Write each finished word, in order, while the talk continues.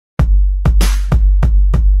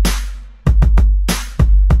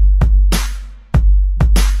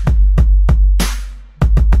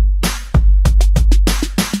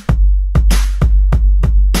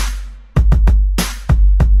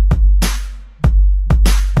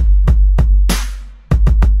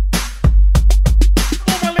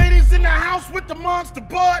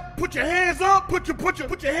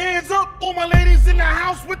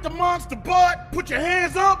monster butt. Put your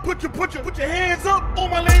hands up, put your hands up. All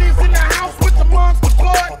my ladies in the house with the monster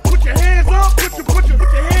butt. Put your hands up, put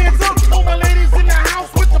your hands up. All my ladies in the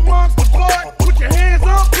house with the monster butt. Put your hands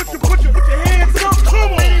up, put your hands up.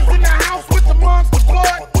 Come on, ladies in the house with the monster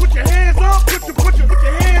butt. Put your hands up, put your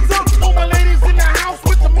hands up. All my ladies in the house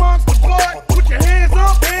with the monster butt. Put your hands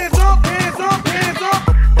up, hands up, hands up, hands up.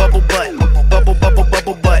 Bubble butt, bubble bubble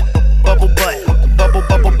bubble butt, bubble butt, bubble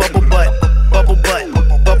bubble bubble butt, bubble butt,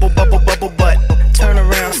 bubble bubble bubble butt. Turn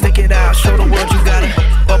around, stick it out, show the world you got it.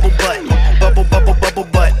 Bubble butt, bubble bubble bubble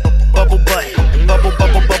butt, bubble butt, bubble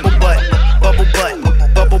bubble bubble butt, bubble butt,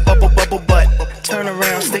 bubble bubble bubble butt. Turn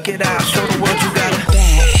around, stick it out, show the world you got it.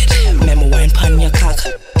 Bad, memo wine pon your cock.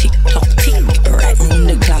 Tick tock tick, right round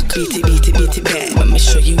the clock. Beat it, beat it, beat it bad. Let me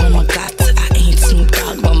show you what I got. I ain't Snoop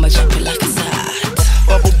Dogg, but I'ma drop it like a side.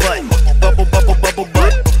 Bubble butt, bubble bubble bubble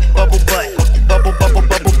butt, bubble butt, bubble bubble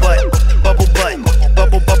bubble butt, bubble butt,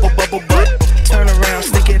 bubble bubble bubble butt. Turn around,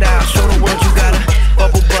 stick it out, show the world you got it.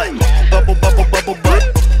 Bubble butt, bubble bubble bubble butt,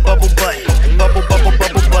 bubble butt, bubble bubble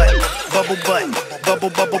bubble butt, bubble butt, bubble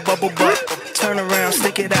bubble bubble butt. Turn around,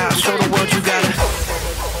 stick it out, show the world you got it.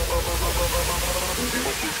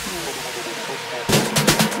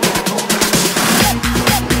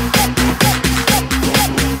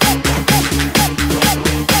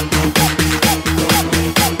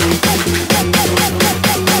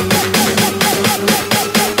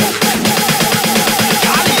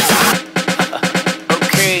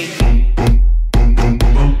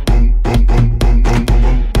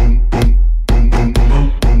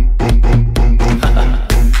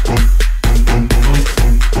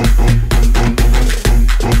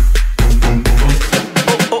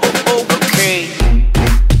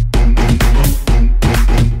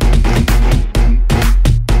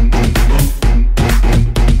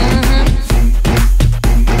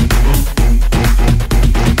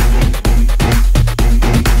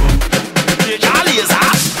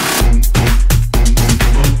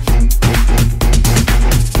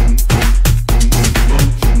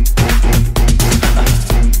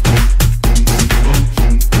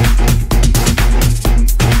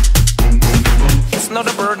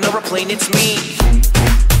 It's me.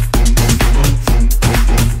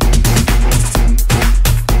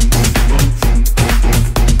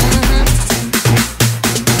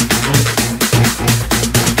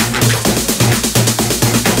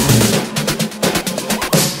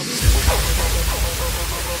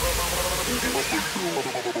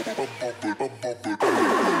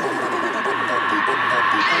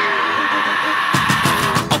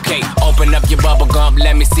 Okay, open up your bubble gum,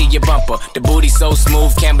 let me see your bumper. The booty so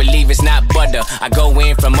smooth, can't believe it's not butter. I go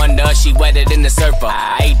in from under, she wetter than the surfer.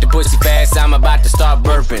 I ate the pussy fast, I'm about to start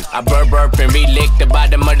burping. I burp and re-lick the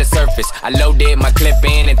bottom of the surface. I loaded my clip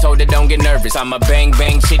in and told her don't get nervous. I'm a bang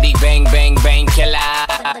bang chitty bang bang bang killer.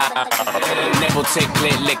 Nipple tick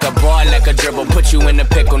clit, lick a bar like a dribble. Put you in a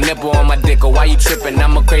pickle, nipple on my dick. Why you tripping?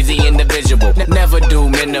 I'm a crazy individual. Never do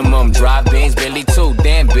minimum, drive-ins, Billy too.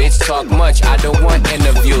 Damn bitch, talk much, I don't want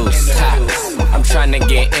interviews. Ha, I'm trying to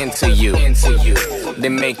get into you,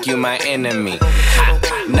 then make you my enemy.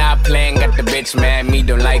 Ha, not playing, got the bitch mad. Me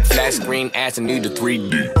don't like flat screen ass and need a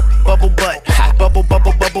 3D. Bubble butt, bubble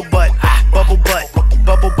bubble bubble butt, bubble butt,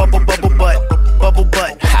 bubble bubble bubble butt, bubble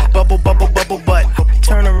butt, bubble bubble bubble butt.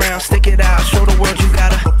 Turn around, stick it out, show the world you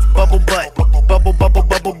got a bubble butt, bubble bubble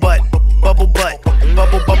bubble butt, bubble butt,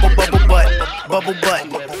 bubble bubble bubble butt, bubble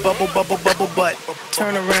butt, bubble bubble bubble butt.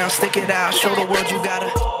 Turn around, stick it out, show the world you got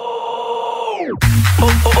a. Oh,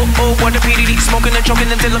 oh, oh, oh, what a PDD. Smoking and choking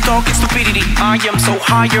until I'm talking stupidity. I am so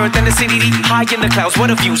higher than the city. High in the clouds, what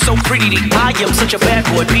a view, so pretty. I am such a bad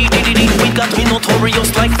boy, PDD. We got me notorious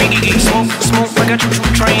like BDD. Smoke, smoke like a choo-choo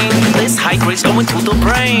train. This high grade's going to the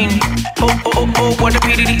brain. Oh, oh, oh, oh, what a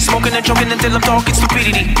PDD. Smoking and choking until I'm talking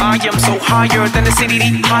stupidity. I am so higher than the city.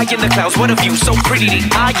 High in the clouds, what a view, so pretty.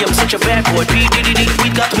 I am such a bad boy, PDD. We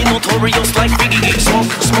got me notorious like BDD. Smoke,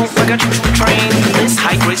 smoke like a choo-choo train. This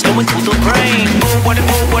high grade's going to the brain. What a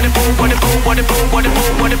boo, what a boo, what a boo, what a boo, what a boo,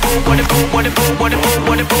 what a boo, what a boo, what a boo, what a boo,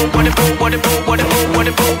 what a boo, what a boo, what a boo, what a boo, what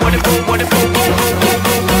a boo,